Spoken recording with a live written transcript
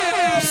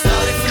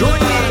Join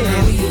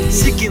me in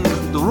seeking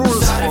the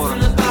rules for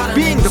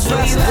being the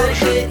best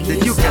version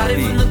that you can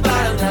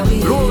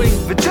be,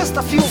 growing with just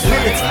a few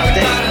minutes a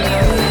day.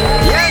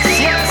 Yes!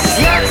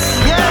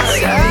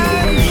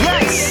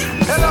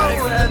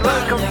 Hello and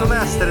welcome to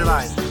Mastery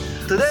Line.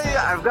 Today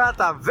I've got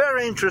a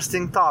very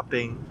interesting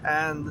topic,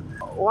 and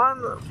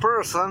one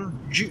person,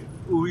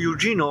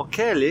 Eugene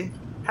O'Kelly,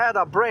 had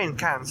a brain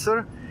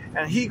cancer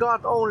and he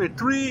got only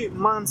 3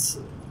 months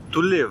to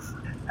live.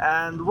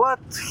 And what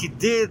he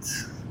did,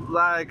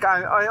 like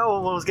I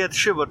almost get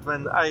shivered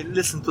when I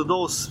listen to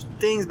those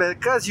things,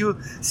 because you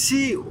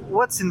see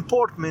what's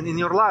important in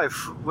your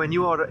life when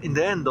you are in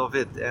the end of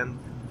it, and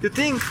you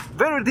think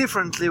very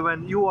differently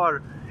when you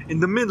are in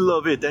the middle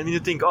of it, and you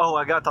think, oh,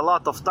 I got a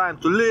lot of time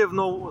to live,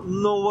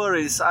 no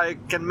worries, I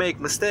can make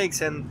mistakes,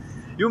 and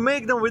you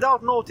make them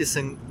without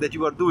noticing that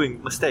you are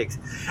doing mistakes.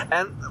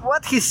 And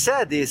what he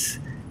said is,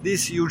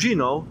 this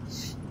Eugenio,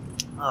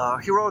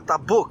 he wrote a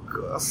book,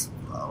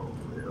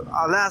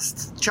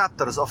 last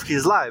chapters of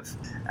his life,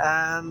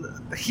 and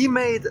he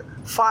made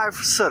 5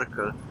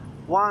 circles,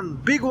 one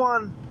big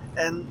one,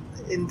 and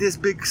in this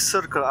big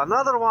circle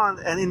another one,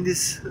 and in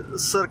this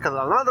circle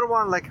another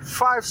one, like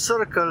 5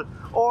 circles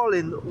all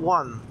in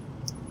one,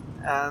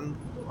 and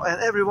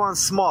everyone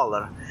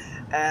smaller.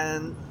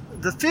 And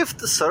the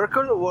 5th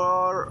circle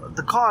were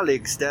the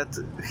colleagues that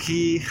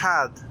he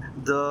had,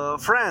 the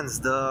friends,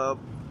 the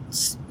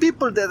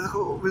people that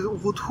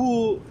with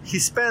who he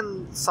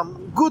spent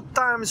some good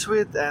times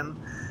with, and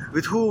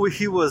with who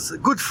he was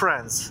good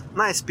friends,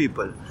 nice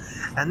people.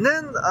 And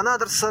then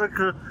another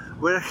circle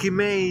where he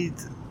made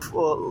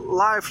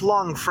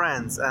lifelong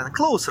friends and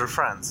closer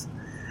friends.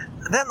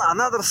 And then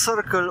another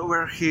circle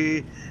where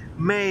he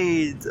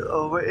made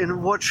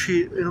in which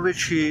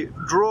he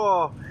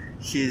draw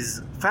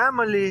his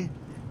family,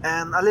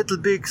 and a little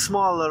bit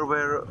smaller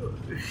where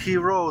he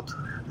wrote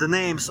the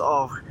names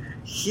of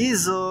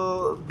his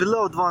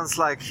beloved ones,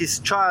 like his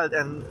child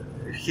and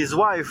his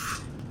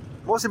wife.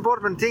 Most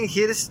important thing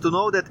here is to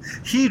know that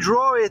he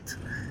drew it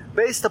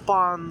based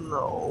upon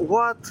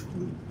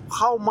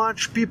how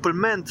much people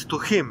meant to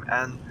him,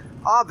 and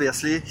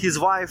obviously his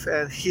wife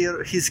and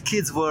his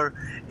kids were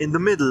in the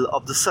middle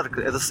of the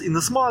circle, in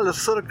the smaller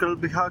circle,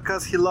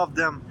 because he loved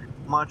them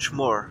much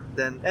more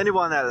than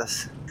anyone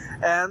else.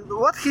 And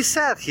what he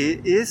said he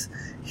is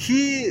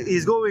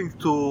going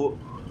to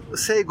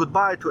say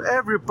goodbye to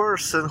every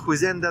person who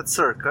is in that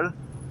circle,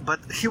 but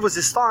he was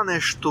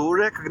astonished to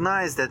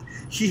recognize that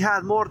he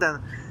had more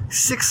than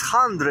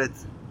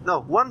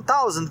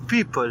 1,000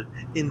 people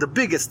in the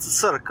biggest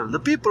circle, the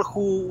people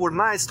who were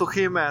nice to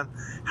him and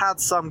had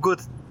some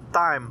good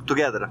time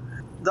together,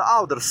 the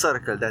outer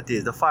circle, that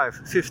is the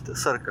 5th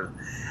circle.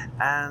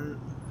 And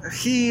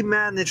he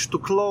managed to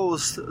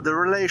close the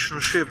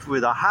relationship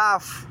with a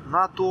half,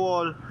 not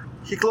all.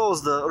 He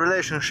closed the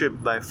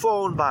relationship by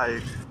phone,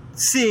 by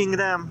seeing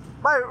them,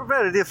 by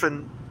very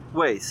different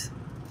ways.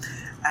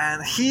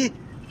 And he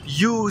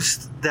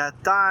used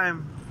that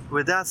time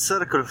with that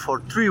circle for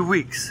 3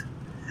 weeks.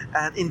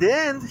 And in the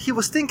end, he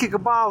was thinking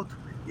about,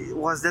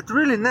 was that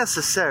really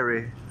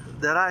necessary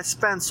that I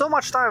spend so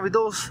much time with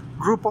those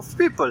group of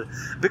people?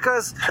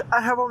 Because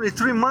I have only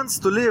 3 months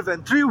to live,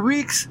 and 3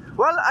 weeks,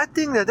 well, I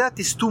think that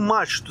is too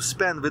much to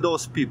spend with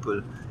those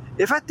people.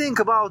 If I think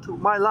about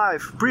my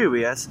life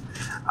previous,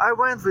 I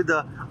went with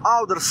the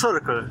outer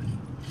circle,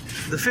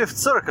 the 5th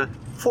circle,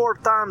 4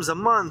 times a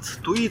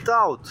month to eat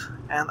out,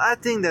 and I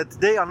think that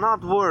they are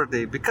not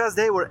worthy, because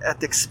they were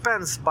at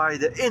expense by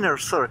the inner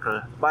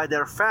circle, by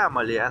their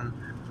family and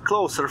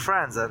closer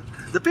friends, and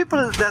the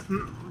people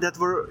that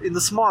were in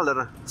the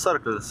smaller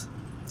circles.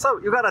 So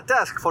you got a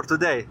task for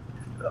today.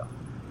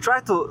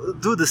 Try to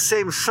do the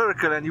same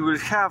circle, and you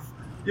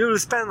will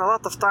spend a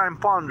lot of time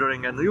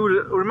pondering, and you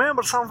will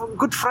remember some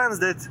good friends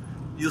that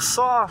you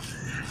saw,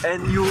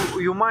 and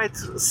you might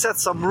set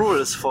some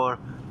rules for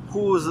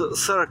whose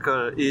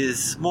circle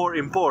is more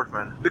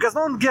important. Because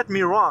don't get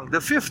me wrong, the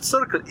 5th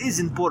circle is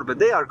important.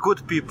 They are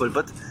good people,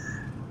 but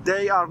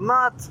they are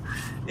not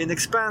in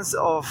expense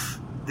of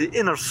the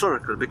inner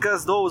circle,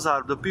 because those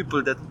are the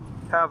people that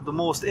have the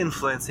most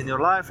influence in your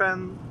life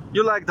and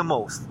you like the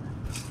most.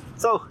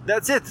 So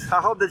that's it. I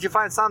hope that you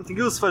find something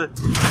useful.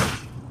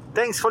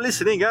 Thanks for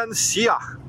listening, and see ya!